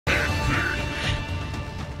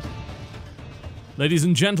Ladies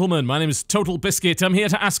and gentlemen, my name is TotalBiscuit. I'm here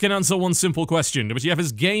to ask and answer one simple question. WTF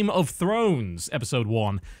is Game of Thrones, Episode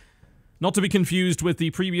 1. Not to be confused with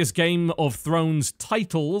the previous Game of Thrones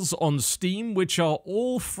titles on Steam, which are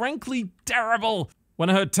all frankly terrible. When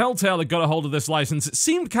I heard Telltale had got a hold of this license, it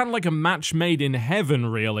seemed kind of like a match made in heaven,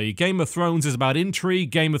 really. Game of Thrones is about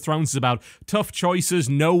intrigue, Game of Thrones is about tough choices,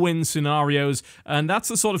 no-win scenarios, and that's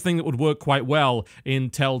the sort of thing that would work quite well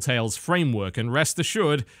in Telltale's framework, and rest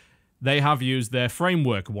assured, they have used their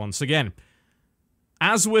framework once again.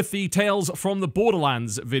 As with the Tales from the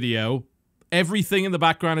Borderlands video, everything in the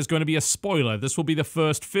background is going to be a spoiler. This will be the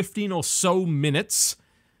first 15 or so minutes,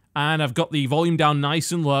 and I've got the volume down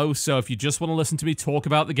nice and low, so if you just want to listen to me talk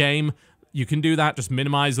about the game, you can do that, just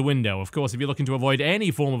minimize the window. Of course, if you're looking to avoid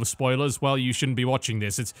any form of spoilers, well, you shouldn't be watching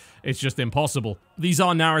this. It's just impossible. These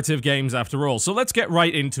are narrative games after all, so let's get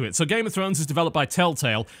right into it. So Game of Thrones is developed by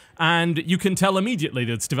Telltale, and you can tell immediately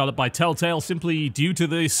that it's developed by Telltale simply due to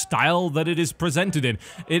the style that it is presented in.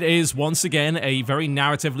 It is, once again, a very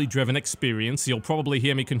narratively driven experience. You'll probably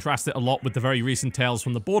hear me contrast it a lot with the very recent Tales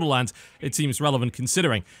from the Borderlands. It seems relevant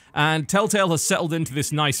considering. And Telltale has settled into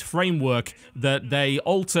this nice framework that they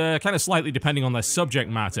alter kind of slightly depending on their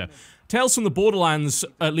subject matter. Tales from the Borderlands,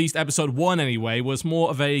 at least episode 1 anyway, was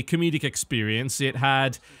more of a comedic experience. It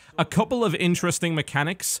had a couple of interesting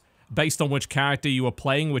mechanics based on which character you were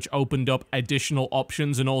playing, which opened up additional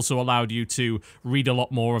options and also allowed you to read a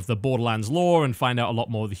lot more of the Borderlands lore and find out a lot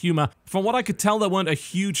more of the humor. From what I could tell, there weren't a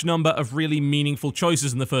huge number of really meaningful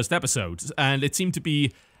choices in the first episode, and it seemed to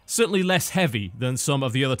be certainly less heavy than some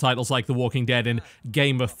of the other titles like The Walking Dead and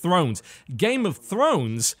Game of Thrones. Game of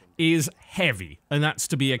Thrones is heavy, and that's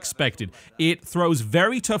to be expected. It throws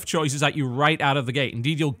very tough choices at you right out of the gate.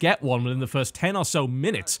 Indeed, you'll get one within the first 10 or so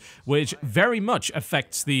minutes, which very much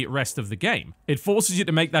affects the rest of the game. It forces you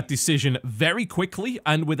to make that decision very quickly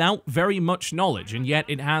and without very much knowledge, and yet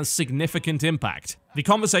it has significant impact. The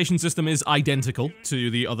conversation system is identical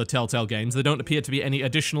to the other Telltale games. There don't appear to be any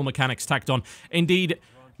additional mechanics tacked on. Indeed,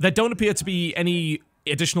 there don't appear to be any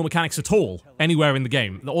additional mechanics at all anywhere in the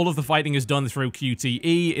game. All of the fighting is done through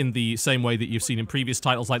QTE in the same way that you've seen in previous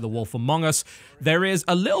titles like The Wolf Among Us. There is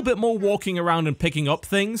a little bit more walking around and picking up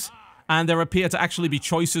things, and there appear to actually be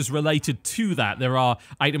choices related to that. There are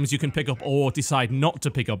items you can pick up or decide not to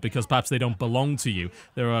pick up because perhaps they don't belong to you.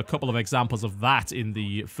 There are a couple of examples of that in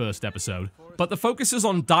the first episode. But the focus is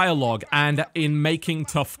on dialogue and in making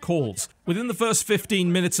tough calls. Within the first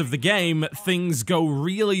 15 minutes of the game, things go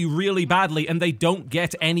really, really badly, and they don't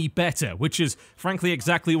get any better, which is, frankly,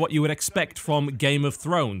 exactly what you would expect from Game of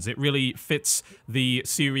Thrones. It really fits the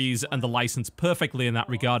series and the license perfectly in that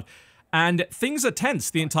regard. And things are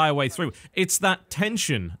tense the entire way through. It's that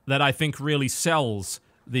tension that I think really sells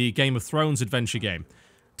the Game of Thrones adventure game.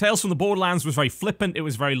 Tales from the Borderlands was very flippant, it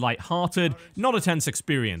was very light-hearted, not a tense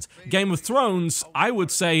experience. Game of Thrones, I would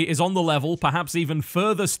say, is on the level, perhaps even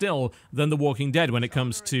further still, than The Walking Dead when it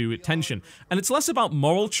comes to tension. And it's less about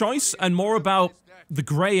moral choice and more about the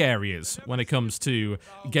grey areas when it comes to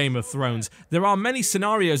Game of Thrones. There are many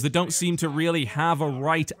scenarios that don't seem to really have a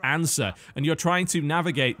right answer, and you're trying to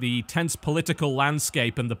navigate the tense political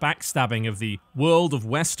landscape and the backstabbing of the world of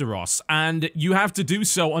Westeros, and you have to do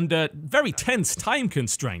so under very tense time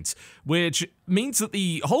constraints, which means that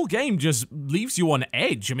the whole game just leaves you on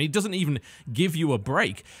edge. I mean, it doesn't even give you a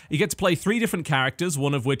break. You get to play 3 different characters,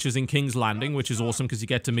 one of which is in King's Landing, which is awesome because you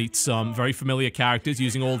get to meet some very familiar characters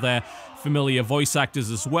using all their familiar voice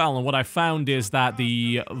actors as well, and what I found is that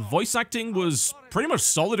the voice acting was pretty much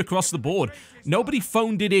solid across the board. Nobody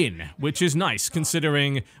phoned it in, which is nice,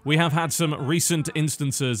 considering we have had some recent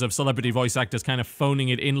instances of celebrity voice actors kind of phoning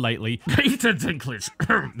it in lately. Peter Dinklage.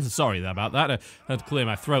 Sorry about that, I had to clear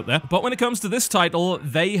my throat there. But when it comes to this title,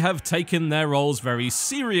 they have taken their roles very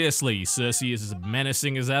seriously. Cersei is as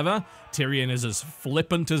menacing as ever, Tyrion is as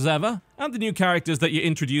flippant as ever, and the new characters that you're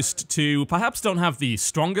introduced to perhaps don't have the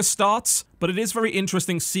strongest starts, but it is very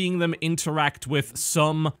interesting seeing them interact with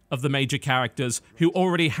some of the major characters who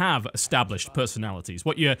already have established personalities.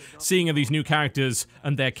 What you're seeing are these new characters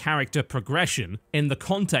and their character progression in the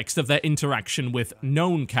context of their interaction with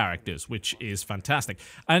known characters, which is fantastic.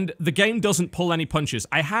 And the game doesn't pull any punches.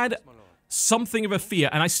 I had something of a fear,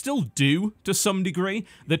 and I still do to some degree,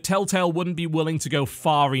 that Telltale wouldn't be willing to go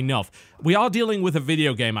far enough. We are dealing with a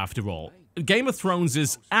video game after all. Game of Thrones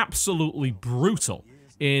is absolutely brutal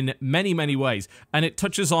in many, many ways, and it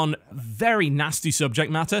touches on very nasty subject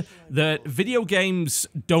matter that video games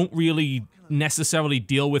don't really necessarily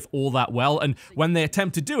deal with all that well, and when they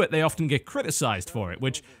attempt to do it, they often get criticized for it,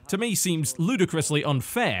 which to me seems ludicrously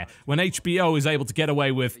unfair when HBO is able to get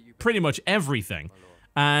away with pretty much everything.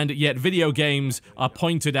 and yet video games are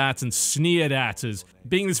pointed at and sneered at as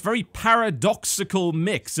being this very paradoxical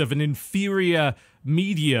mix of an inferior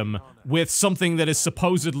medium with something that is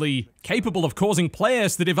supposedly capable of causing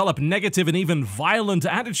players to develop negative and even violent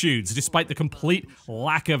attitudes, despite the complete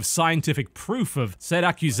lack of scientific proof of said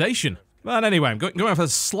accusation. But anyway, I'm going off a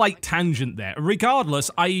slight tangent there.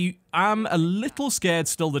 Regardless, I am a little scared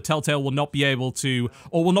still that Telltale will not be able to,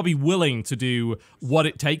 or will not be willing to do what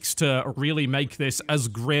it takes to really make this as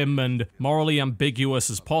grim and morally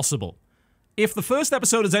ambiguous as possible. If the first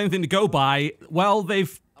episode is anything to go by, well,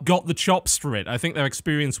 they've got the chops for it. I think their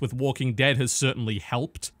experience with Walking Dead has certainly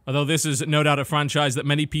helped, although this is no doubt a franchise that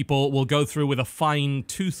many people will go through with a fine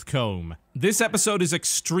tooth comb. This episode is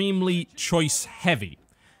extremely choice-heavy,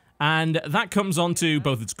 and that comes onto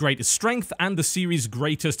both its greatest strength and the series'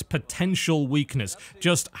 greatest potential weakness.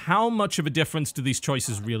 Just how much of a difference do these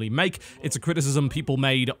choices really make? It's a criticism people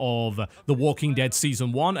made of The Walking Dead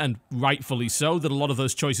Season 1, and rightfully so, that a lot of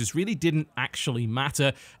those choices really didn't actually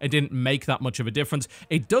matter and didn't make that much of a difference.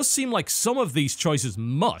 It does seem like some of these choices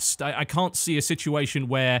must. I can't see a situation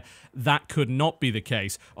where that could not be the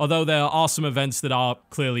case, although there are some events that are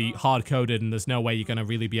clearly hard-coded and there's no way you're going to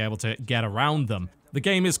really be able to get around them. The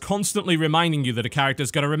game is constantly reminding you that a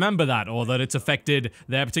character's got to remember that, or that it's affected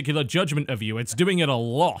their particular judgment of you. It's doing it a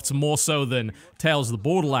lot, more so than Tales of the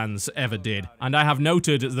Borderlands ever did. And I have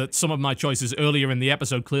noted that some of my choices earlier in the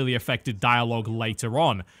episode clearly affected dialogue later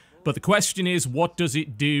on. But the question is, what does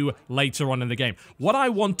it do later on in the game? What I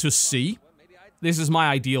want to see, this is my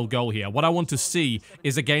ideal goal here, what I want to see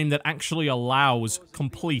is a game that actually allows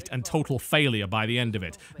complete and total failure by the end of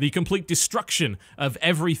it. The complete destruction of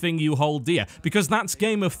everything you hold dear. Because that's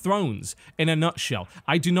Game of Thrones in a nutshell.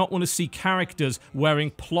 I do not want to see characters wearing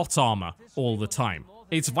plot armor all the time.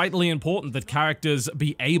 It's vitally important that characters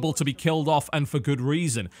be able to be killed off, and for good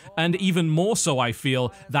reason. And even more so, I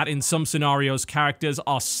feel, that in some scenarios, characters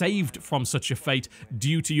are saved from such a fate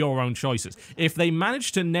due to your own choices. If they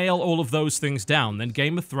manage to nail all of those things down, then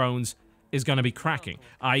Game of Thrones is going to be cracking.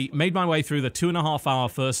 I made my way through the 2.5-hour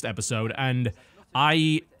first episode, and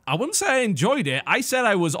I wouldn't say I enjoyed it. I said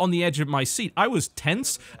I was on the edge of my seat. I was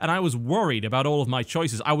tense, and I was worried about all of my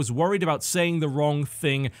choices. I was worried about saying the wrong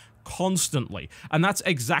thing constantly, and that's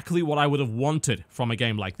exactly what I would have wanted from a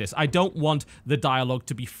game like this. I don't want the dialogue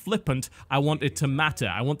to be flippant, I want it to matter.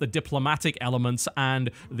 I want the diplomatic elements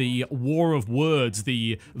and the war of words,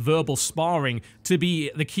 the verbal sparring, to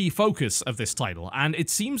be the key focus of this title, and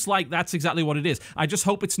it seems like that's exactly what it is. I just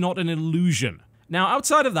hope it's not an illusion. Now,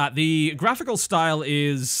 outside of that, the graphical style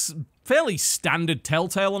is fairly standard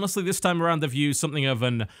Telltale, honestly. This time around, they've used something of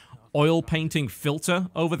an oil painting filter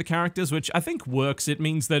over the characters, which I think works. It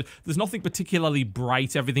means that there's nothing particularly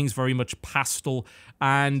bright, everything's very much pastel,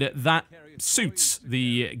 and that suits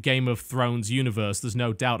the Game of Thrones universe, there's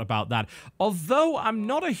no doubt about that. Although I'm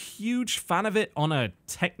not a huge fan of it on a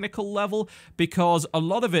technical level, because a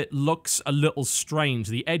lot of it looks a little strange.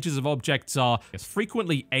 The edges of objects are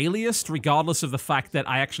frequently aliased, regardless of the fact that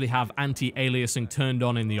I actually have anti-aliasing turned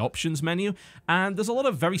on in the options menu, and there's a lot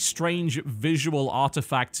of very strange visual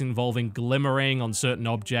artifacts involving glimmering on certain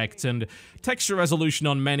objects, and texture resolution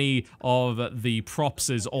on many of the props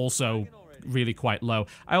is also really quite low.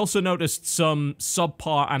 I also noticed some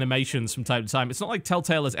subpar animations from time to time. It's not like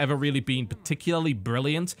Telltale has ever really been particularly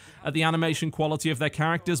brilliant at the animation quality of their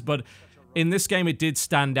characters, but in this game it did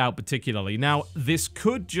stand out particularly. Now, this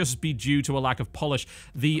could just be due to a lack of polish.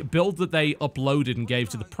 The build that they uploaded and gave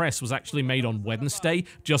to the press was actually made on Wednesday,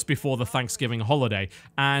 just before the Thanksgiving holiday,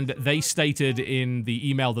 and they stated in the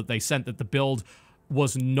email that they sent that the build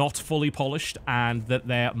was not fully polished and that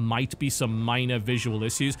there might be some minor visual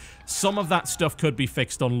issues. Some of that stuff could be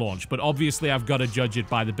fixed on launch, but obviously I've got to judge it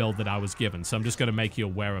by the build that I was given, so I'm just going to make you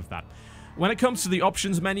aware of that. When it comes to the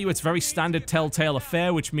options menu, it's very standard Telltale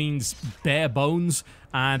affair, which means bare bones,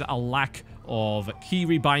 and a lack of key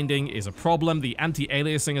rebinding is a problem. The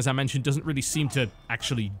anti-aliasing, as I mentioned, doesn't really seem to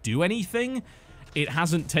actually do anything. It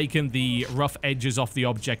hasn't taken the rough edges off the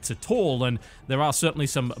objects at all, and there are certainly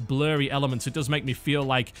some blurry elements. It does make me feel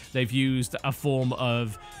like they've used a form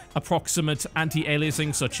of approximate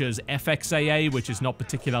anti-aliasing, such as FXAA, which is not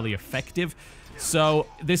particularly effective. So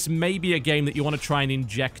this may be a game that you want to try and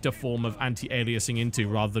inject a form of anti-aliasing into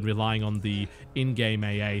rather than relying on the in-game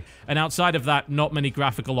AA. And outside of that, not many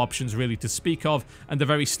graphical options really to speak of, and the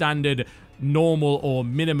very standard normal or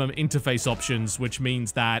minimum interface options, which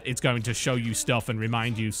means that it's going to show you stuff and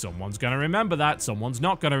remind you someone's going to remember that, someone's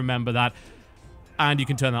not going to remember that, and you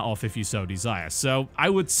can turn that off if you so desire. So I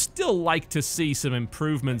would still like to see some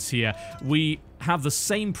improvements here. We have the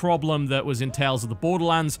same problem that was in Tales of the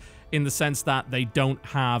Borderlands. in the sense that they don't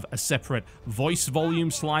have a separate voice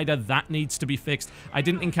volume slider. That needs to be fixed. I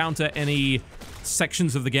didn't encounter any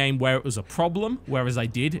sections of the game where it was a problem, whereas I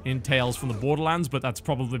did in Tales from the Borderlands, but that's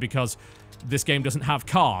probably because this game doesn't have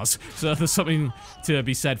cars, so there's something to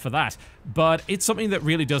be said for that. But it's something that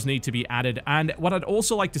really does need to be added, and what I'd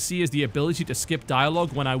also like to see is the ability to skip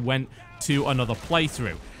dialogue when I went to another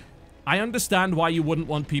playthrough. I understand why you wouldn't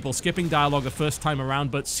want people skipping dialogue the first time around,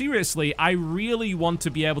 but seriously, I really want to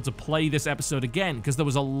be able to play this episode again, because there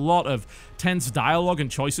was a lot of tense dialogue and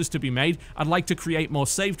choices to be made. I'd like to create more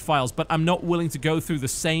saved files, but I'm not willing to go through the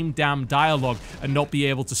same damn dialogue and not be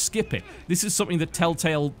able to skip it. This is something that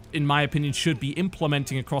Telltale, in my opinion, should be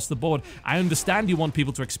implementing across the board. I understand you want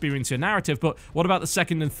people to experience your narrative, but what about the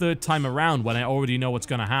second and third time around when I already know what's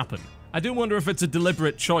going to happen? I do wonder if it's a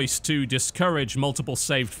deliberate choice to discourage multiple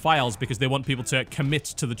saved files because they want people to commit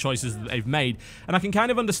to the choices that they've made. And I can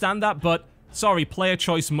kind of understand that, but sorry, player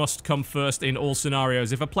choice must come first in all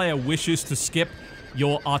scenarios. If a player wishes to skip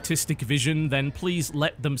your artistic vision, then please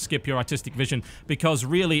let them skip your artistic vision, because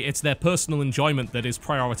really it's their personal enjoyment that is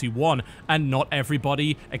priority one, and not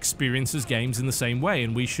everybody experiences games in the same way,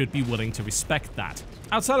 and we should be willing to respect that.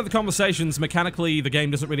 Outside of the conversations, mechanically, the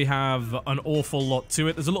game doesn't really have an awful lot to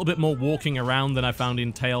it. There's a little bit more walking around than I found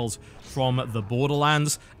in Tales from the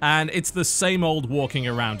Borderlands, and it's the same old walking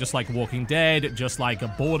around, just like Walking Dead, just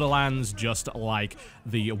like Borderlands, just like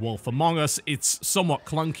The Wolf Among Us. It's somewhat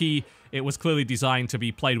clunky. It was clearly designed to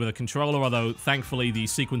be played with a controller, although thankfully the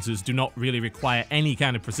sequences do not really require any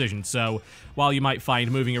kind of precision, so while you might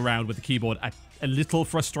find moving around with the keyboard a little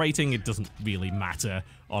frustrating, it doesn't really matter,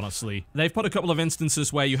 honestly. They've put a couple of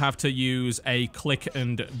instances where you have to use a click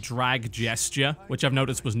and drag gesture, which I've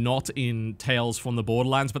noticed was not in Tales from the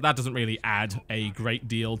Borderlands, but that doesn't really add a great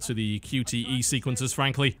deal to the QTE sequences,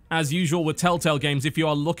 frankly. As usual with Telltale games, if you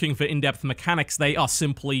are looking for in-depth mechanics, they are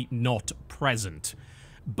simply not present.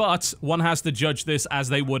 But one has to judge this as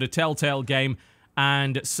they would a Telltale game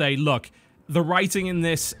and say, look, the writing in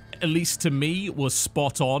this, at least to me, was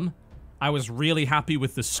spot on. I was really happy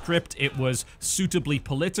with the script. It was suitably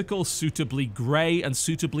political, suitably grey, and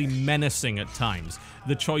suitably menacing at times.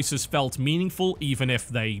 The choices felt meaningful, even if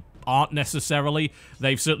they aren't necessarily.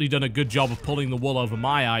 They've certainly done a good job of pulling the wool over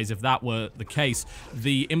my eyes, if that were the case.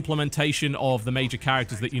 The implementation of the major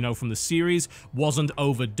characters that you know from the series wasn't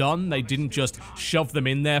overdone. They didn't just shove them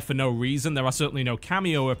in there for no reason. There are certainly no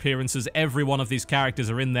cameo appearances. Every one of these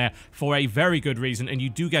characters are in there for a very good reason, and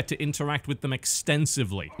you do get to interact with them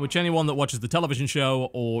extensively, which anyone that watches the television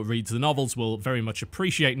show or reads the novels will very much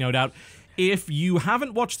appreciate, no doubt. If you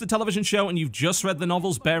haven't watched the television show and you've just read the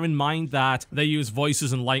novels, bear in mind that they use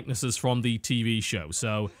voices and likenesses from the TV show,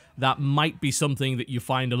 so that might be something that you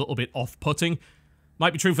find a little bit off-putting.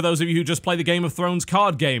 Might be true for those of you who just play the Game of Thrones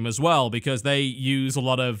card game as well, because they use a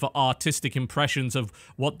lot of artistic impressions of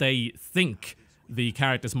what they think the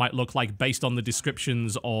characters might look like based on the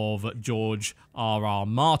descriptions of George R.R.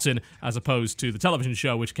 Martin, as opposed to the television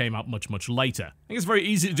show, which came out much, much later. I think it's very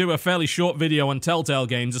easy to do a fairly short video on Telltale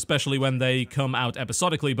games, especially when they come out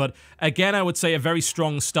episodically, but again, I would say a very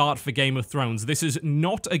strong start for Game of Thrones. This is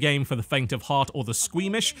not a game for the faint of heart or the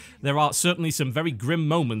squeamish. There are certainly some very grim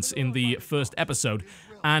moments in the first episode,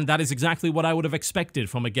 and that is exactly what I would have expected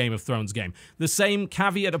from a Game of Thrones game. The same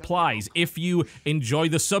caveat applies. If you enjoy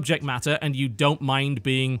the subject matter and you don't mind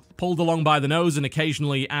being pulled along by the nose and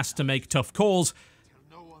occasionally asked to make tough calls,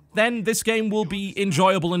 then this game will be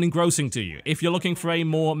enjoyable and engrossing to you. If you're looking for a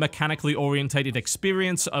more mechanically orientated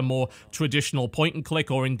experience, a more traditional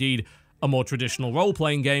point-and-click, or indeed a more traditional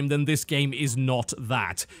role-playing game, then this game is not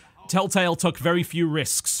that. Telltale took very few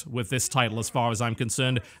risks with this title as far as I'm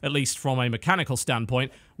concerned, at least from a mechanical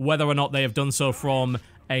standpoint. Whether or not they have done so from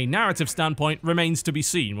a narrative standpoint remains to be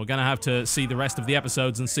seen. We're going to have to see the rest of the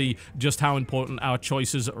episodes and see just how important our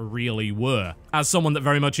choices really were. As someone that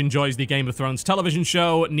very much enjoys the Game of Thrones television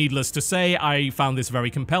show, needless to say, I found this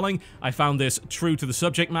very compelling. I found this true to the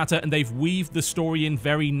subject matter, and they've weaved the story in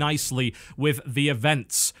very nicely with the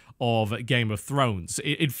events of Game of Thrones.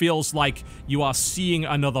 It feels like you are seeing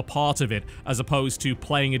another part of it as opposed to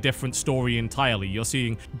playing a different story entirely. You're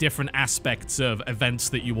seeing different aspects of events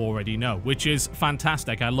that you already know, which is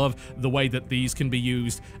fantastic. I love the way that these can be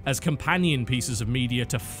used as companion pieces of media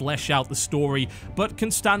to flesh out the story, but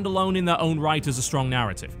can stand alone in their own right as a strong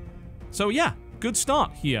narrative. So yeah, good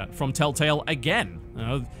start here from Telltale again.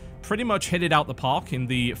 Pretty much hit it out the park in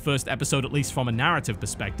the first episode, at least from a narrative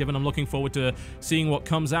perspective, and I'm looking forward to seeing what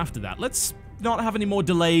comes after that. Let's not have any more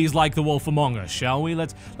delays like The Wolf Among Us, shall we?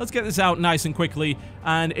 Let's get this out nice and quickly,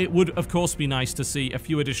 and it would, of course, be nice to see a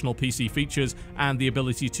few additional PC features and the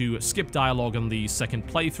ability to skip dialogue on the second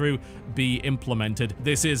playthrough be implemented.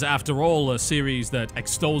 This is, after all, a series that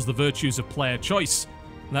extols the virtues of player choice.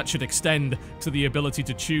 That should extend to the ability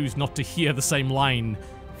to choose not to hear the same line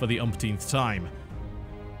for the umpteenth time.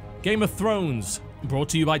 Game of Thrones, brought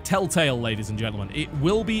to you by Telltale, ladies and gentlemen. It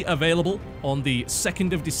will be available on the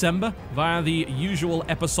 2nd of December via the usual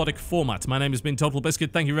episodic format. My name has been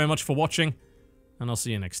TotalBiscuit. Thank you very much for watching, and I'll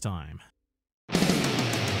see you next time.